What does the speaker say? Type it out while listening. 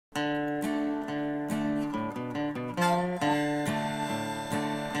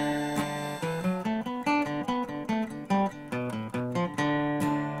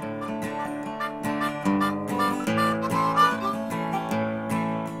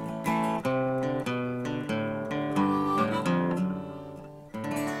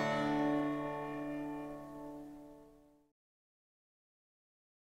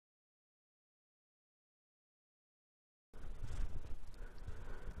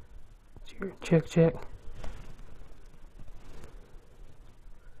Check, check.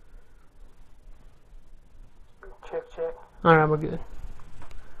 Check, check. Alright, we're good.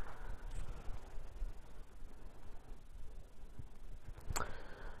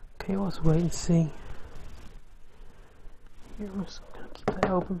 Okay, let's wait and see. Here, let's keep that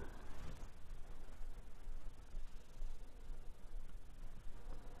open.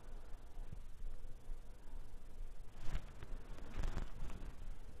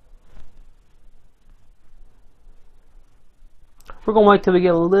 We're going to wait till we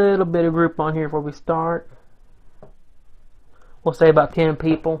get a little bit of group on here before we start. We'll say about 10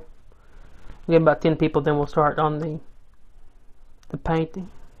 people. We get about 10 people, then we'll start on the painting.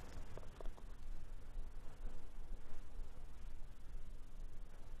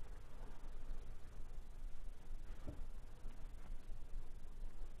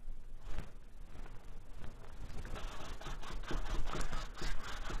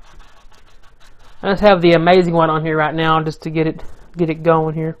 I just have the amazing one on here right now just to get it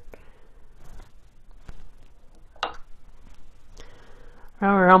going here.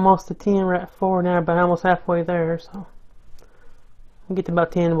 Right, we're almost to 10. We're at 4 now, but almost halfway there. So we'll get to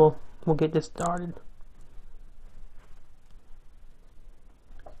about 10. We'll get this started.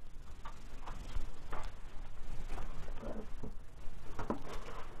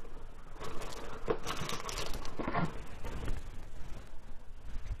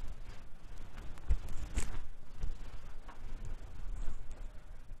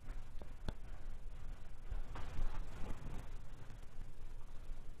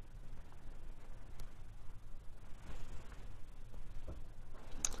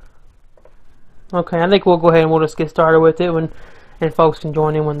 Okay, I think we'll go ahead and we'll just get started with it, and folks can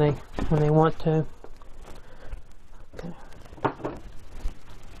join in when they want to. Okay.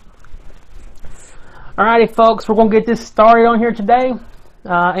 Alrighty, folks, we're gonna get this started on here today,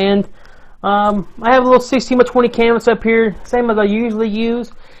 I have a little 16x20 canvas up here, same as I usually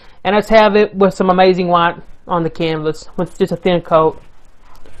use, and I just have it with some amazing white on the canvas with just a thin coat.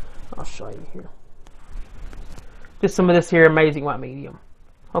 I'll show you here. Just some of this here amazing white medium.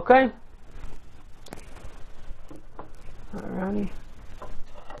 Okay. Alrighty.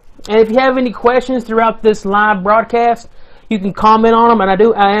 And if you have any questions throughout this live broadcast, you can comment on them, and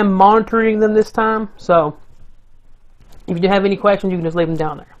I am monitoring them this time. So if you do have any questions, you can just leave them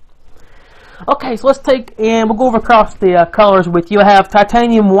down there. Okay, so let's take and we'll go over across the colors with you. I have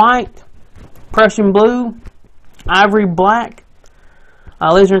titanium white, Prussian blue, ivory black,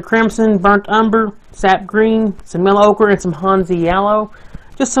 alizarin crimson, burnt umber, sap green, some yellow ochre, and some Hansa yellow.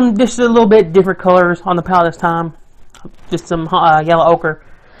 Just a little bit different colors on the palette this time. Just some yellow ochre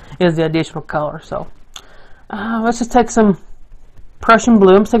is the additional color. So let's just take some Prussian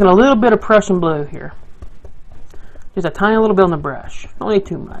blue. I'm just taking a little bit of Prussian blue here. Just a tiny little bit on the brush. Don't need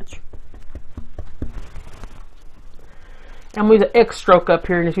too much. And we use an X stroke up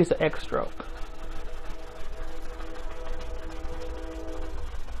here, and just use the X stroke.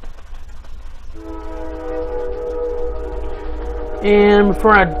 And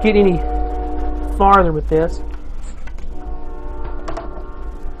before I get any farther with this,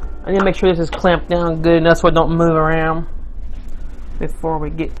 I need to make sure this is clamped down good enough so it don't move around before we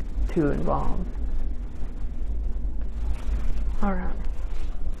get too involved. Alright.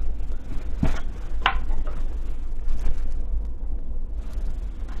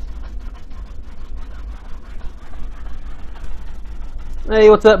 Hey,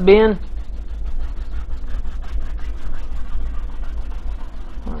 what's up, Ben?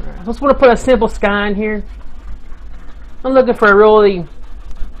 Alright, I just want to put a simple sky in here. I'm looking for a really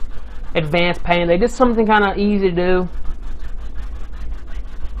advanced painting. Just something kind of easy to do.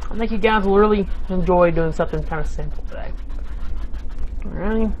 I think you guys will really enjoy doing something kind of simple today.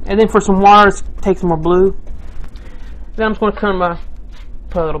 Alright, and then for some water, let's take some more blue. Then I'm just going to come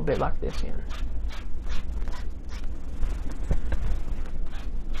put a little bit like this in.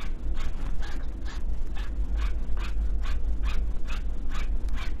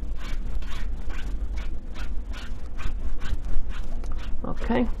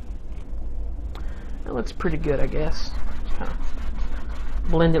 Okay. That looks pretty good, I guess. Kind of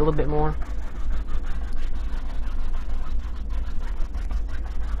blend it a little bit more.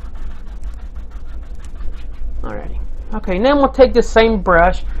 Alrighty. Okay, now I'm going to take this same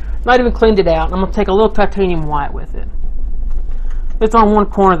brush, not even cleaned it out, and I'm going to take a little titanium white with it. It's on one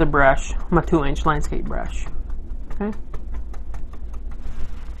corner of the brush, my 2-inch landscape brush. Okay.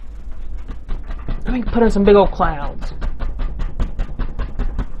 Let me put in some big old clouds.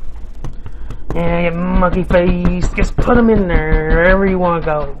 Yeah, you monkey face. Just put them in there, wherever you want to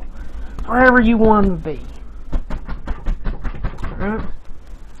go. Wherever you want them to be. Alright.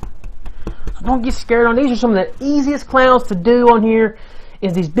 don't get scared on. These are some of the easiest clowns to do on here.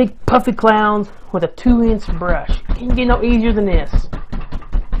 Is these big puffy clowns with a 2-inch brush. Can't get no easier than this.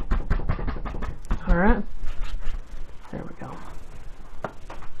 Alright. There we go.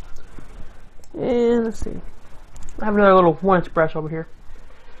 And let's see. I have another little 1-inch brush over here.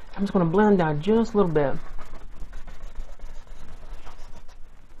 I'm just going to blend down just a little bit.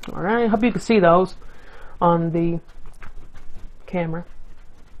 Alright, I hope you can see those on the camera.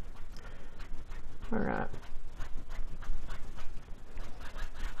 Alright.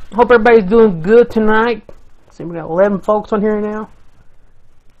 Hope everybody's doing good tonight. See, we got 11 folks on here now.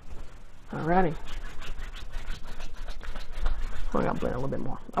 Alrighty. I gotta blend a little bit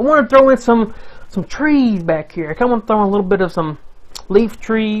more. I want to throw in some trees back here. I kind of want to throw in a little bit of some leaf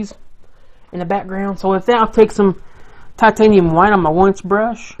trees in the background. So with that, I'll take some titanium white on my 1-inch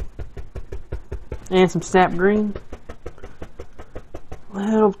brush and some sap green. A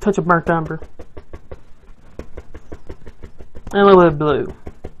little touch of burnt umber. And a little bit of blue.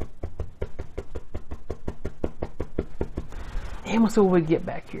 And we'll see what we get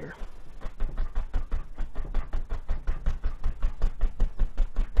back here.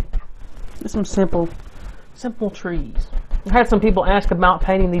 Just some simple trees. I had some people ask about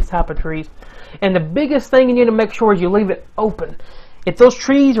painting these type of trees. And the biggest thing you need to make sure is you leave it open. If those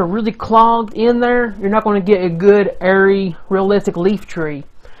trees are really clogged in there, you're not going to get a good, airy, realistic leaf tree.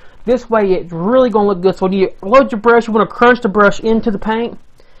 This way it's really going to look good. So when you load your brush, you want to crunch the brush into the paint.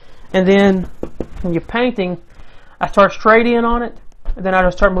 And then when you're painting, I start straight in on it. And then I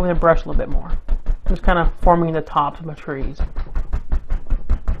just start moving the brush a little bit more. Just kind of forming the tops of my trees.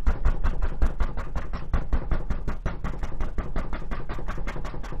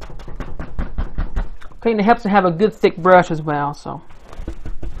 Okay, and it helps to have a good thick brush as well, so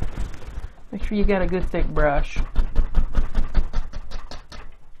make sure you got a good thick brush.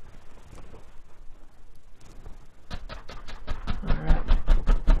 Alright.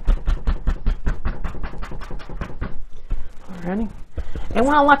 Alrighty. And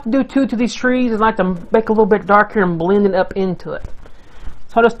what I like to do too to these trees is I like to make a little bit darker and blend it up into it.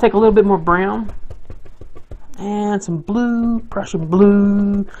 So I'll just take a little bit more brown and some blue, Prussian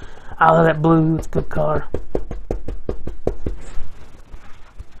blue. I love that blue, it's a good color.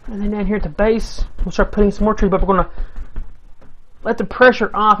 And then down here at the base, we'll start putting some more trees, but we're going to let the pressure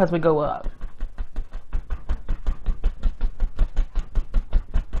off as we go up.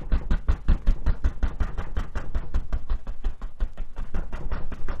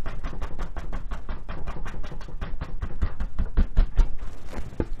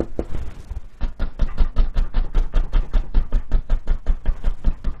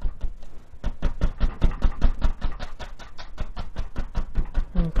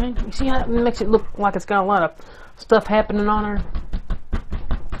 Okay, you see how it makes it look like it's got a lot of stuff happening on her?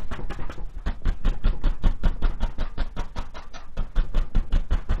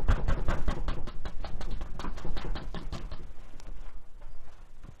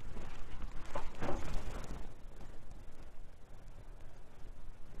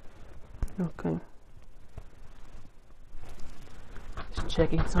 Okay. Just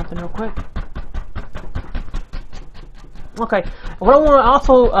checking something real quick. Okay, what I want to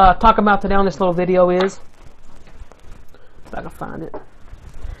also talk about today on this little video is, if I can find it,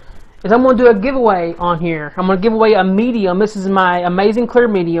 is I'm going to do a giveaway on here. I'm going to give away a medium. This is my Amazing Clear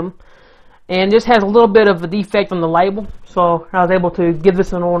medium, and this has a little bit of a defect on the label, so I was able to give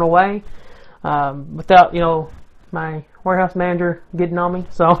this one away without, you know, my warehouse manager getting on me.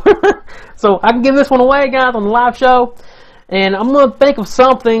 So, so I can give this one away, guys, on the live show, and I'm going to think of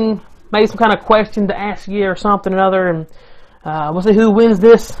something, maybe some kind of question to ask you or something or other, and we'll see who wins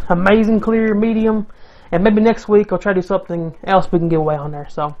this Amazing Clear medium, and maybe next week I'll try to do something else we can give away on there,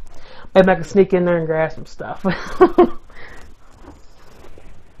 so maybe I can sneak in there and grab some stuff.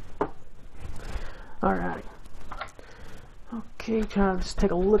 Alright. Okay, trying to just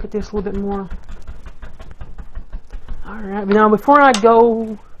take a look at this a little bit more. Alright, now before I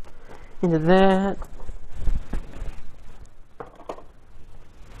go into that,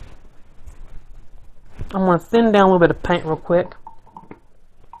 I'm going to thin down a little bit of paint real quick.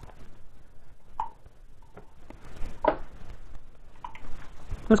 I'm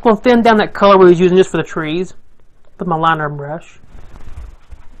just going to thin down that color we was using just for the trees with my liner brush.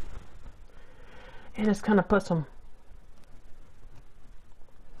 And just kind of put some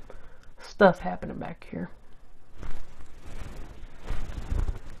stuff happening back here.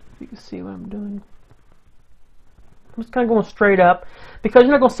 You can see what I'm doing. I'm just kind of going straight up because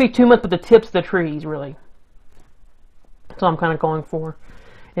you're not going to see too much but the tips of the trees, really. That's what I'm kind of going for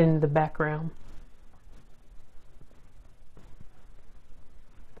in the background.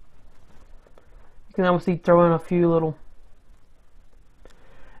 You can obviously throw in a few little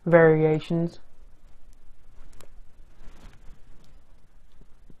variations.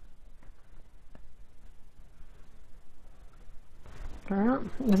 Alright,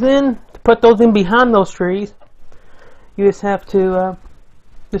 then to put those in behind those trees, you just have to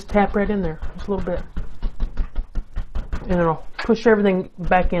just tap right in there, just a little bit. And it'll push everything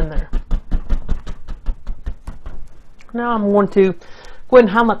back in there. Now I'm going to go ahead and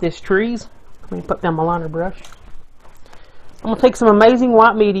highlight these trees. Let me put down my liner brush. I'm going to take some Amazing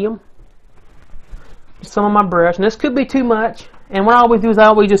White Medium, some of my brush, and this could be too much. And what I always do is I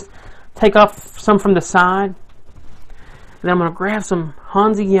always just take off some from the side. And then I'm going to grab some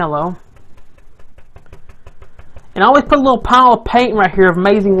Hansa Yellow. And I always put a little pile of paint right here of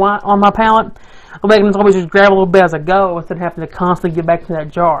Amazing White on my palette. I can always just grab a little bit as I go instead of having to constantly get back to that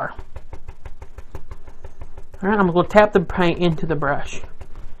jar. Alright, I'm going to tap the paint into the brush.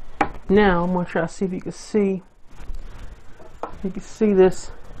 Now, I'm going to try to see if you can see. You can see this.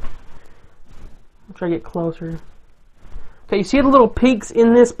 I'll try to get closer. Okay, you see the little peaks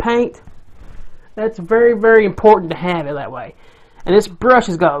in this paint? That's very, very important to have it that way. And this brush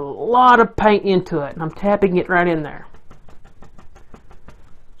has got a lot of paint into it. And I'm tapping it right in there.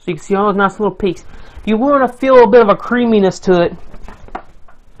 So you can see all those nice little peaks. You want to feel a bit of a creaminess to it.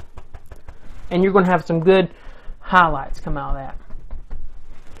 And you're going to have some good highlights come out of that.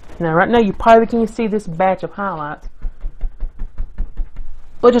 Now right now you probably can't see this batch of highlights.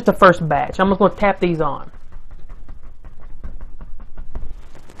 But just the first batch. I'm just going to tap these on.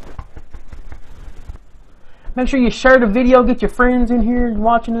 Make sure you share the video, get your friends in here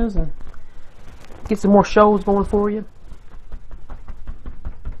watching us, and get some more shows going for you.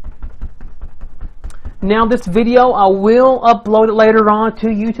 Now this video, I will upload it later on to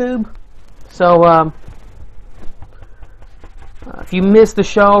YouTube. So if you missed the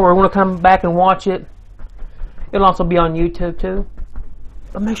show or want to come back and watch it, it'll also be on YouTube too.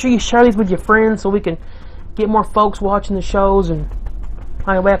 But make sure you share these with your friends so we can get more folks watching the shows, and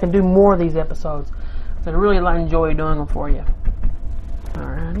that way I can do more of these episodes. I really enjoy doing them for you.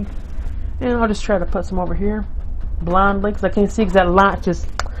 Alrighty. And I'll just try to put some over here blindly because I can't see because that light's just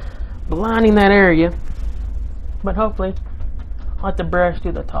blinding that area. But hopefully I'll let the brush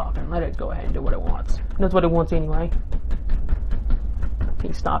do the talking. Let it go ahead and do what it wants. It knows what it wants anyway. I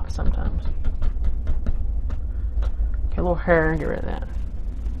can stop it sometimes. Okay, a little hair, get rid of that.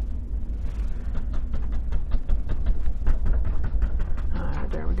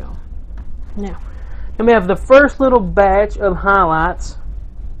 Alright, there we go. Now, and we have the first little batch of highlights.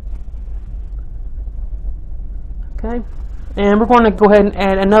 Okay, and we're going to go ahead and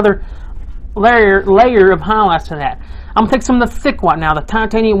add another layer of highlights to that. I'm going to take some of the thick white now, the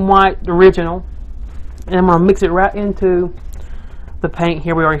titanium white original, and I'm going to mix it right into the paint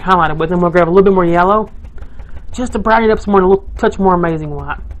here we already highlighted with. And we'll grab a little bit more yellow just to brighten it up some more, and a touch more Amazing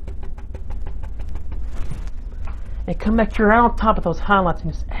White. And come back here right on top of those highlights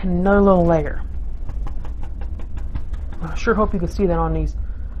and just add another little layer. I sure hope you can see that on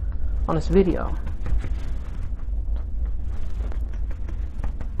this video.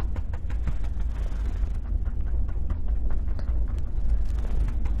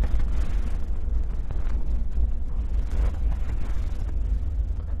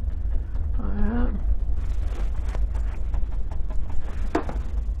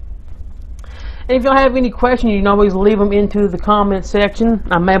 And if y'all have any questions, you can always leave them into the comment section.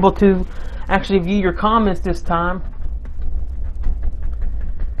 I'm able to actually view your comments this time,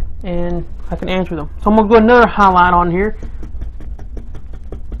 and I can answer them. So I'm going to do another highlight on here.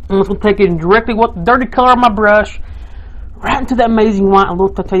 I'm just going to take it directly with the dirty color of my brush right into that Amazing White, and a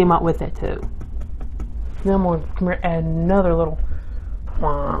little titanium white with it too. Then I'm going to come here and add another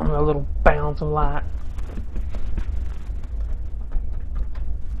little bounce of light.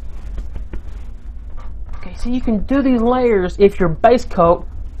 Okay, so you can do these layers if your base coat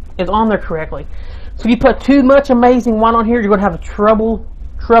is on there correctly. So if you put too much Amazing White on here, you're going to have a trouble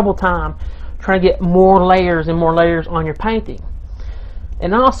time trying to get more layers and more layers on your painting.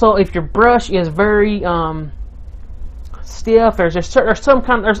 And also, if your brush is very stiff, there's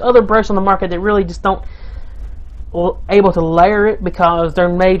other brushes on the market that really just don't able to layer it because they're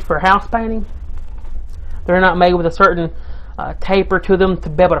made for house painting. They're not made with a certain taper to them to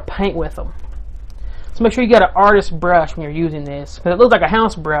be able to paint with them. So make sure you get an artist brush when you're using this, because it looks like a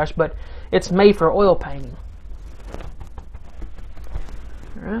house brush, but it's made for oil painting.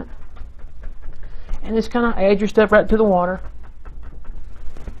 Alright. And just kind of add your stuff right to the water.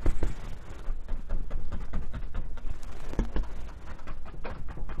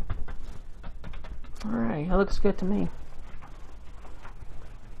 Alright, that looks good to me.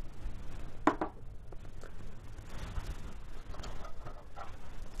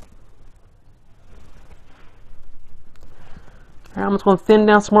 Alright, I'm just going to thin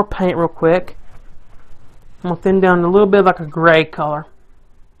down some more paint real quick. I'm going to thin down a little bit like a gray color.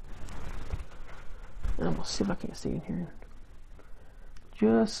 And we'll see if I can see in here.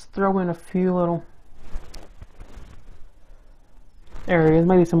 Just throw in a few little areas,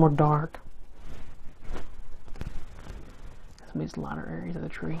 maybe some more dark. Some of these lighter areas of the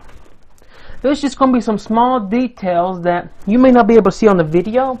tree. There's just going to be some small details that you may not be able to see on the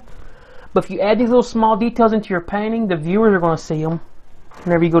video, but if you add these little small details into your painting, the viewers are going to see them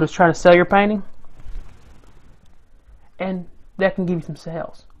whenever you go to try to sell your painting, and that can give you some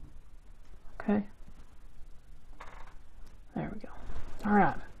sales. Okay, there we go.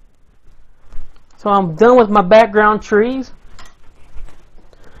 Alright, so I'm done with my background trees.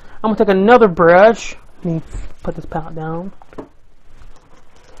 I'm going to take another brush. Let me put this palette down.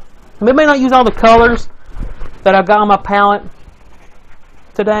 I may not use all the colors that I got on my palette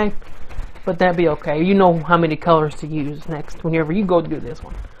today, but that'd be okay. You know how many colors to use next whenever you go to do this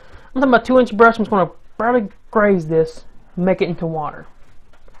one. I'm talking about 2-inch brush. I'm just going to barely graze this and make it into water.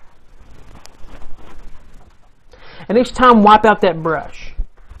 And each time wipe out that brush.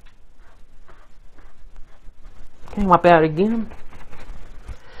 Okay, wipe it out again.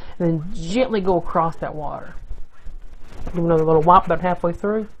 And then gently go across that water. Give another little wipe about halfway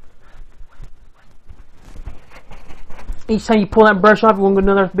through. Each time you pull that brush off, you want to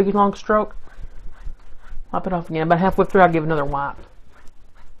go another big long stroke. Wipe it off again. About halfway through, I'll give another wipe.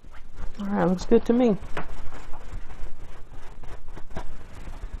 Alright, looks good to me.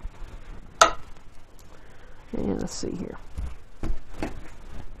 And let's see here.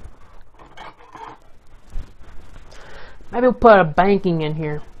 Maybe we'll put a banking in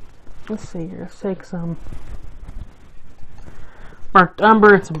here. Let's see here. Let's take some burnt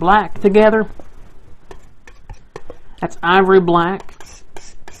umber and some black together. That's ivory black.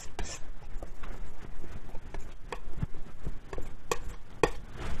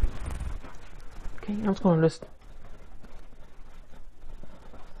 Okay, I'm just going to just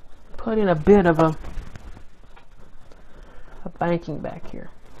put in a bit of a banking back here.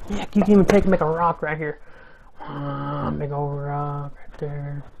 Yeah, you can even make a rock right here. Big old rock right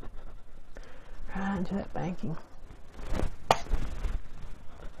there. Right into that banking.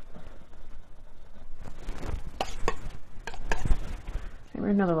 Maybe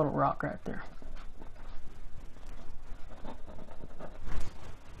another little rock right there.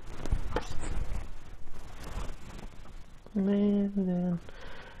 And then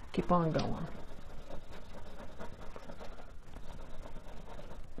keep on going.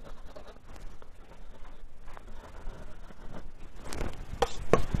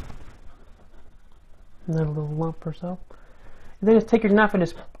 Another little lump or so. And then just take your knife and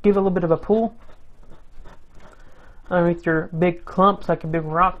just give it a little bit of a pull underneath your big clumps, like a big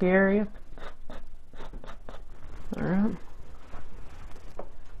rocky area. Alright.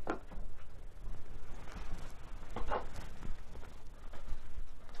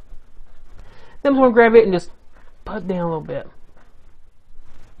 Then I'm going to grab it and just put it down a little bit.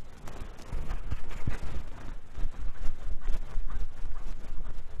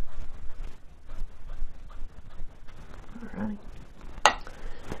 Alright.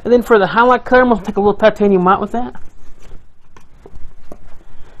 And then for the highlight color, I'm going to take a little titanium white with that.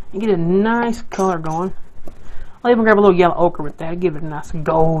 And get a nice color going. I'll even grab a little yellow ochre with that. Give it a nice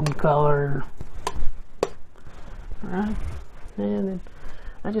golden color. Alright. And then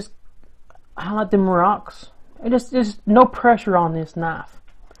I just highlight them rocks. And just no pressure on this knife.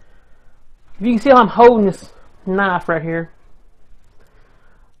 If you can see how I'm holding this knife right here.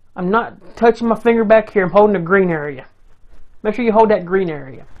 I'm not touching my finger back here. I'm holding the green area. Make sure you hold that green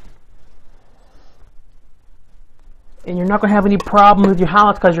area. And you're not going to have any problem with your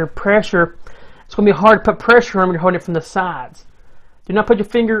highlights because your pressure, it's going to be hard to put pressure on when you're holding it from the sides. Do not put your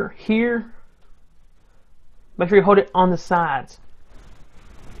finger here. Make sure you hold it on the sides.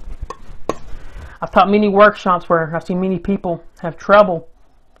 I've taught many workshops where I've seen many people have trouble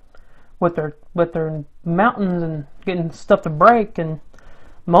with their mountains and getting stuff to break, and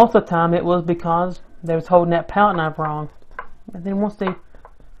most of the time it was because they was holding that palette knife wrong. And then once they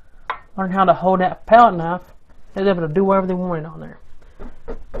learn how to hold that palette knife, they're able to do whatever they wanted on there.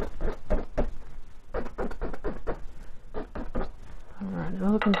 Alright,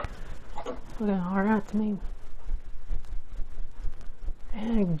 looking alright to me.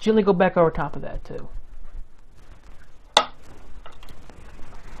 And gently go back over top of that too.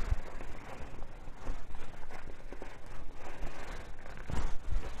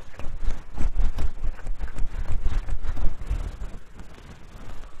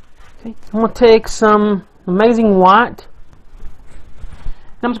 Okay, I'm going to take some Amazing White.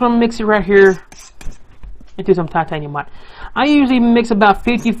 And I'm just going to mix it right here into some titanium white. I usually mix about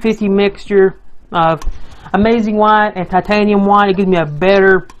 50-50 mixture of Amazing White and Titanium White. It gives me a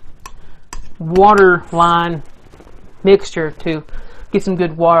better water line mixture to get some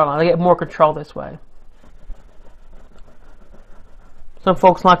good water line. I get more control this way. Some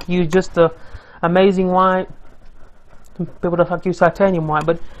folks like to use just the Amazing White. Some people don't like to use Titanium White,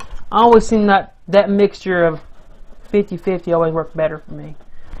 but I always seen that mixture of 50-50 always work better for me.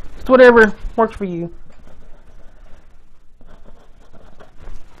 It's whatever works for you.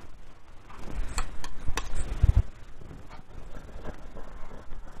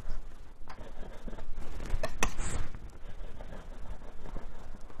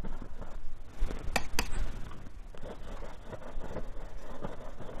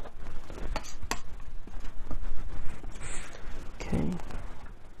 Okay.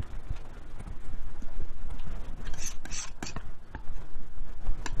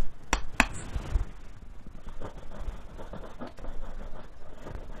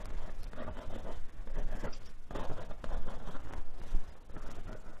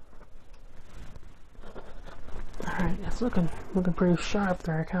 Alright, it's looking pretty sharp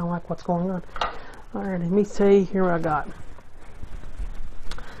there. I kind of like what's going on. Alright, let me see here what I got.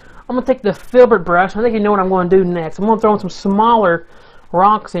 I'm going to take the filbert brush. I think you know what I'm going to do next. I'm going to throw in some smaller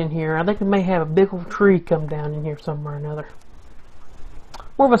rocks in here. I think we may have a big old tree come down in here somewhere or another.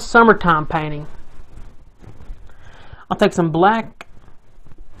 More of a summertime painting. I'll take some black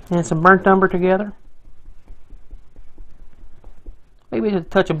and some burnt umber together. Maybe a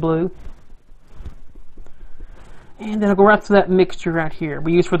touch of blue. And then I'll go right through that mixture right here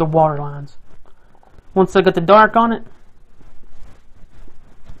we use for the water lines. Once I got the dark on it,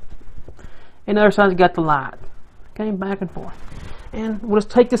 and the other side's got the light. Okay, back and forth. And we'll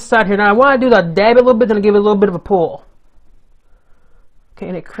just take this side here. Now, what I do is I dab it a little bit, then I give it a little bit of a pull. Okay,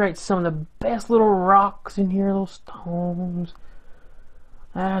 and it creates some of the best little rocks in here, little stones.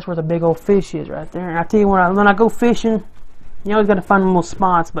 That's where the big old fish is right there. And I tell you what, when I go fishing, you always got to find little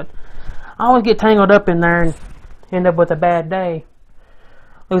spots, but I always get tangled up in there and end up with a bad day.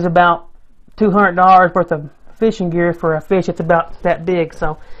 Lose about $200 worth of fishing gear for a fish that's about that big.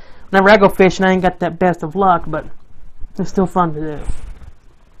 So whenever I go fishing, I ain't got that best of luck, but it's still fun to do.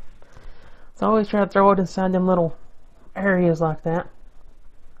 So I always try to throw it inside them little areas like that.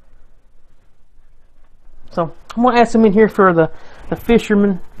 So I'm going to add some in here for the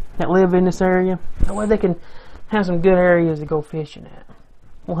fishermen that live in this area. That way they can have some good areas to go fishing at.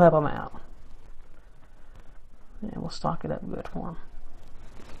 We'll help them out. And we'll stock it up good for them.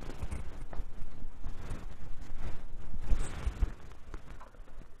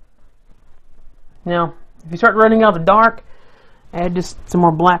 Now, if you start running out of the dark, add just some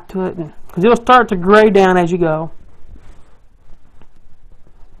more black to it, because it'll start to gray down as you go.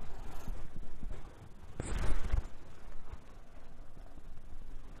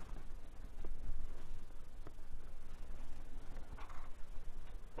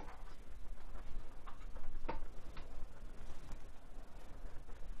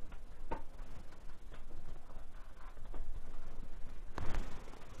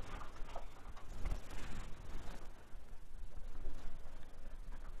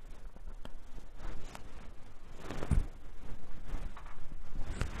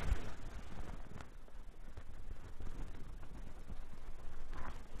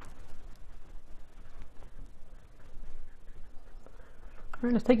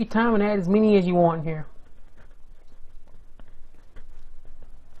 Alright, just take your time and add as many as you want here.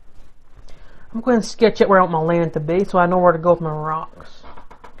 I'm going to sketch it where I want my land to be so I know where to go with my rocks.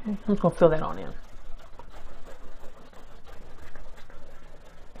 Okay, I'm just going to fill that on in.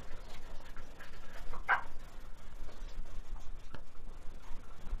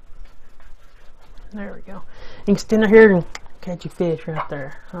 There we go. You can stand out here and catch your fish right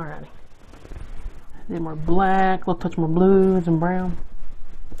there. Alrighty. Then more black, a little touch more blues and brown.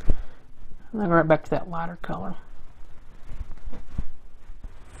 And then go right back to that lighter color.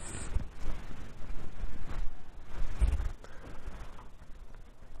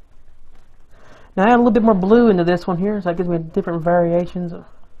 Now I add a little bit more blue into this one here, so that gives me different variations of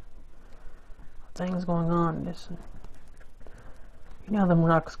things going on in this. You know how them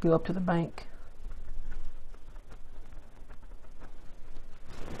rocks go up to the bank.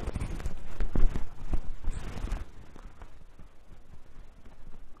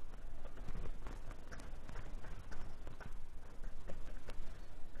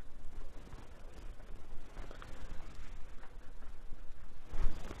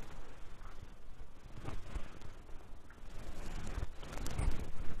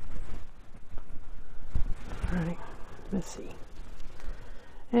 Alright, let's see.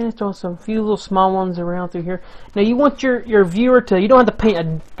 And throw some few little small ones around through here. Now you want your viewer to, you don't have to paint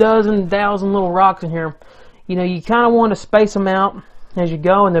a dozen, thousand little rocks in here. You know, you kind of want to space them out as you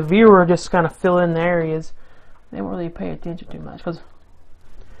go, and the viewer just kind of fill in the areas. They don't really pay attention too much, because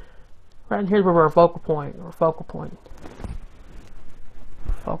right here's where our focal point, focal.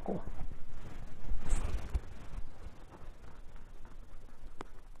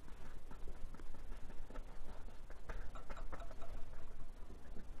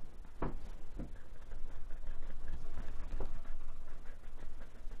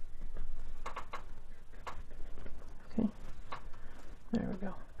 Okay, there we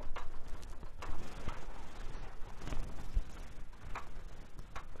go.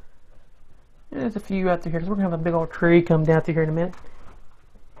 And there's a few out through here, because we're going to have a big old tree come down through here in a minute.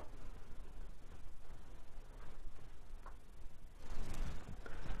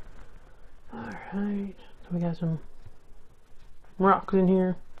 Alright, so we got some rocks in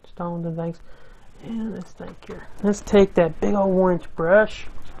here, stones and things. And let's think here. Let's take that big old 1-inch brush,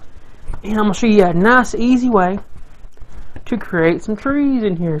 and I'm going to show you a nice, easy way to create some trees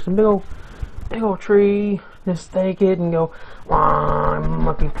in here. Some big old tree. Just take it and go,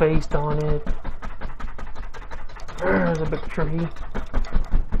 monkey faced on it. There's a big tree.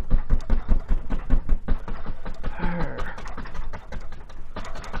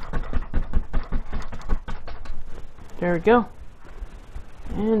 There we go.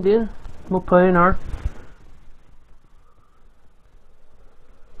 And then we'll put in our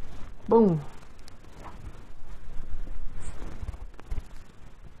boom.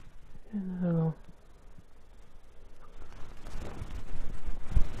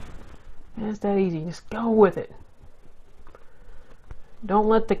 It's that easy. Just go with it. Don't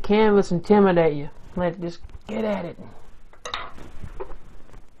let the canvas intimidate you. Just get at it.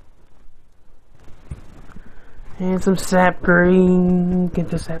 And some sap green. Get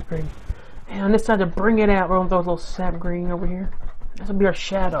the sap green. And on this side, to bring it out, we're going to throw a little sap green over here. This will be our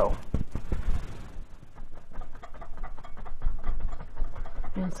shadow.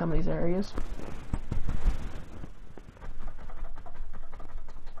 In some of these areas.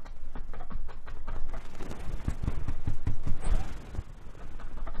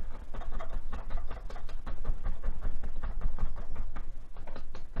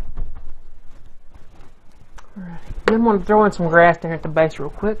 Then I'm going to throw in some grass down here at the base real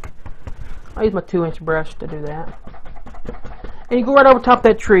quick. I'll use my 2-inch brush to do that. And you go right over top of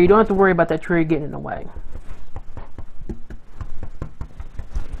that tree. You don't have to worry about that tree getting in the way.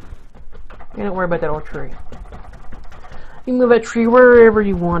 You don't worry about that old tree. You can move that tree wherever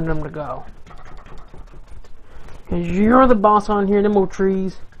you want them to go. Because you're the boss on here. Them old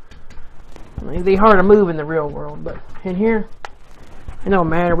trees, I mean, they're hard to move in the real world, but in here, it don't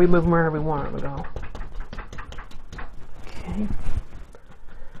matter. We move them wherever we want them to go. Okay.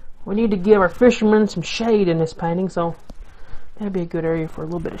 We need to give our fishermen some shade in this painting, so that'd be a good area for a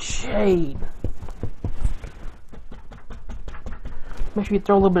little bit of shade. Make sure you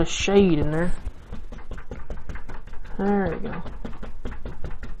throw a little bit of shade in there. There we go.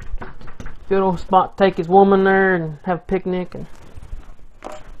 Good old spot to take his woman there and have a picnic and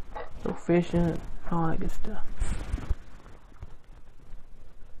go fishing and all that good stuff.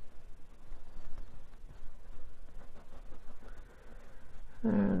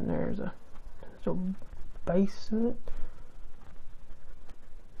 And there's a little base of it.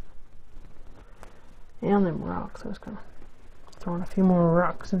 And them rocks. I was kind of throwing a few more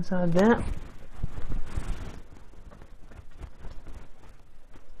rocks inside that.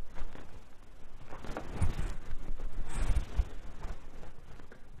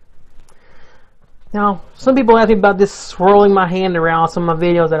 Now, some people ask me about this swirling my hand around some of my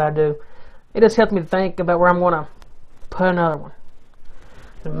videos that I do. It just helps me think about where I'm going to put another one.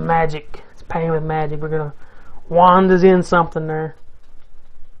 The magic. It's painting with magic. We're going to wand us in something there.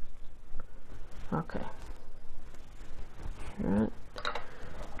 Okay. Alright.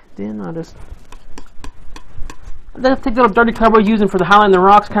 Then I'll just take that little dirty color we're using for the highlight the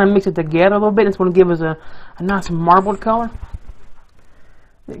rocks, kind of mix it together a little bit. It's going to give us a nice marbled color.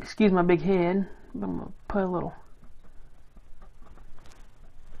 Excuse my big head. But I'm going to put a little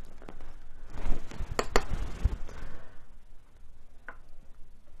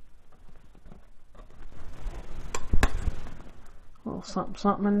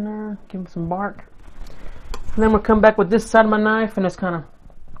something in there. Give it some bark. And then we'll come back with this side of my knife and just kind of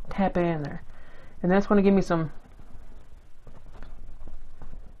tap it in there. And that's going to give me some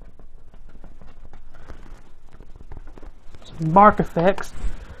bark effects.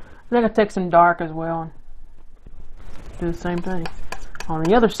 And I can take some dark as well and do the same thing on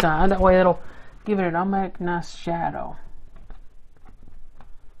the other side. That way it'll give it an automatic nice shadow.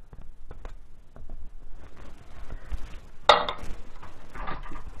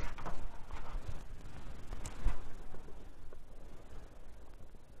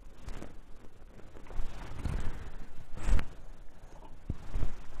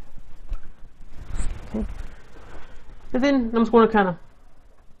 Okay. And then I'm just going to kind of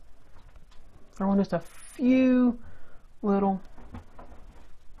throw in just a few little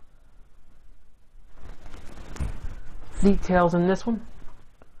details in this one.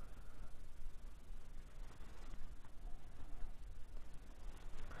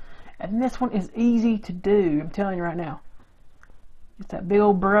 And this one is easy to do, I'm telling you right now. Just that big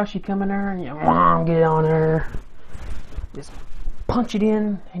old brush, you come in there and you get on there. Just punch it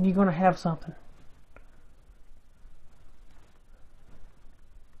in and you're going to have something.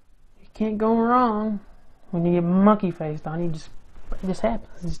 You can't go wrong when you get monkey faced on you. It just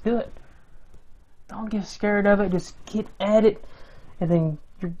happens. Just do it. Don't get scared of it. Just get at it and then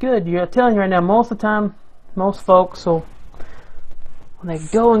you're good. I'm telling you right now, most of the time, most folks will, when they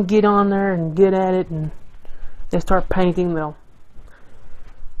go and get on there and get at it and they start painting,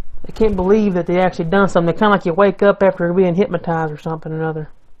 they can't believe that they actually done something. They kind of like you wake up after being hypnotized or something or another.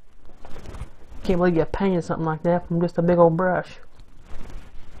 Can't believe you painted something like that from just a big old brush.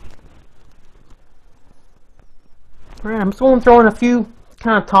 Alright, I'm just going to throw in a few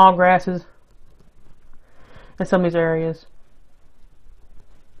kind of tall grasses in some of these areas.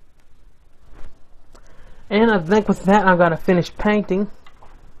 And I think with that I've got to finish painting.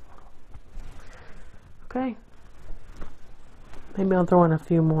 Okay. Maybe I'll throw in a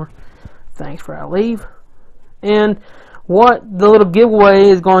few more things before I leave. And what the little giveaway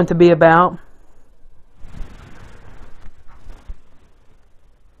is going to be about.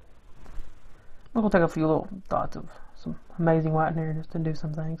 I'm going to take a few little dots of some amazing white in here just to do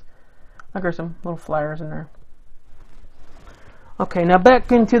some things. Like there's some little flowers in there. Okay, now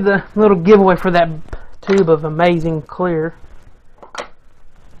back into the little giveaway for that tube of amazing clear.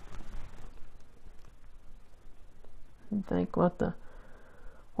 Think what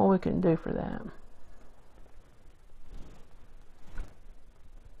we can do for that.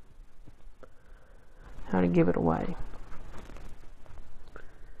 How to give it away.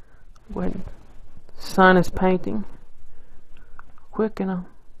 Go ahead and sign this painting quick and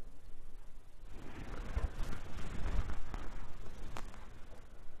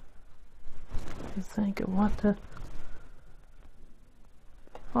think of what to.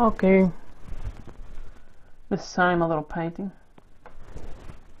 Okay. Let's sign my little painting.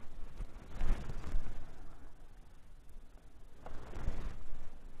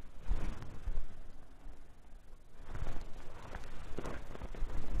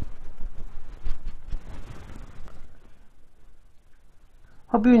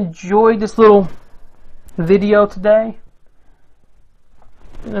 Hope you enjoyed this little video today.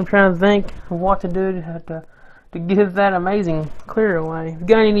 I'm trying to think of what to do to give that amazing clear away. If you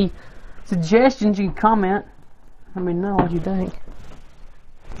got any suggestions, you can comment. Let me know what you think.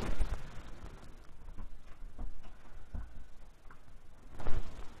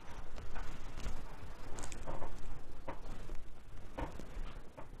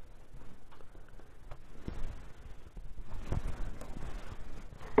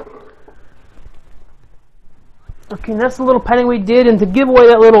 Okay, that's the little painting we did, and to give away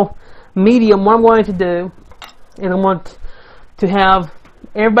that little medium, what I'm going to do is I want to have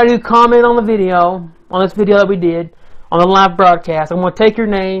everybody who commented on the video, on this video that we did, on the live broadcast, I'm going to take your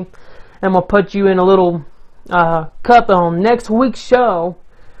name, and I'm going to put you in a little cup on next week's show.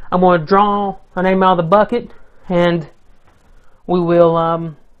 I'm going to draw a name out of the bucket, and we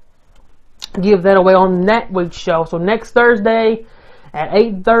will give that away on that week's show. So next Thursday at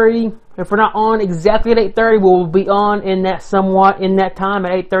 8:30, if we're not on exactly at 8:30, we'll be on in that somewhat in that time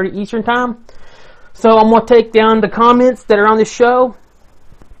at 8:30 Eastern time. So I'm going to take down the comments that are on this show,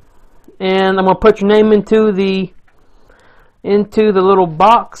 and I'm going to put your name into the little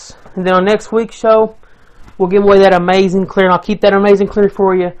box, and then on next week's show we'll give away that amazing clear, and I'll keep that amazing clear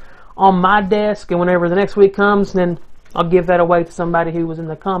for you on my desk, and whenever the next week comes, then I'll give that away to somebody who was in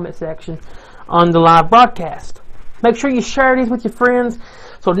the comment section on the live broadcast. Make sure you share these with your friends,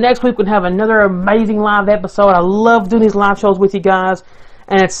 so next week we'll have another amazing live episode. I love doing these live shows with you guys,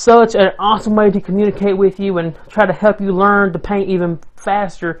 and it's such an awesome way to communicate with you and try to help you learn to paint even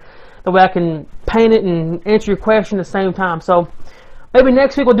faster. The way I can paint it and answer your question at the same time. So maybe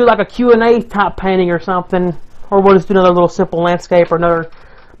next week we'll do like a Q&A type painting or something, or we'll just do another little simple landscape or another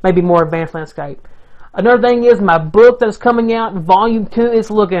maybe more advanced landscape. Another thing is my book that's coming out, Volume 2, is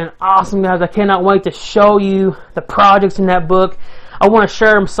looking awesome, guys. I cannot wait to show you the projects in that book. I want to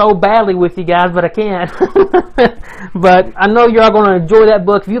share them so badly with you guys, but I can't. But I know you're all going to enjoy that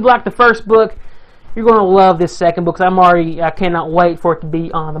book. If you like the first book, you're going to love this second book, because I cannot wait for it to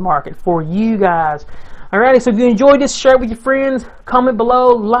be on the market for you guys. Alrighty, so if you enjoyed this, share it with your friends, comment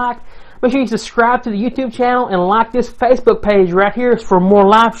below, like, Make sure you subscribe to the YouTube channel and like this Facebook page right here for more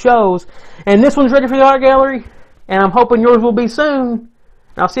live shows. And this one's ready for the art gallery, and I'm hoping yours will be soon.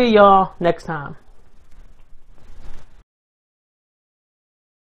 I'll see y'all next time.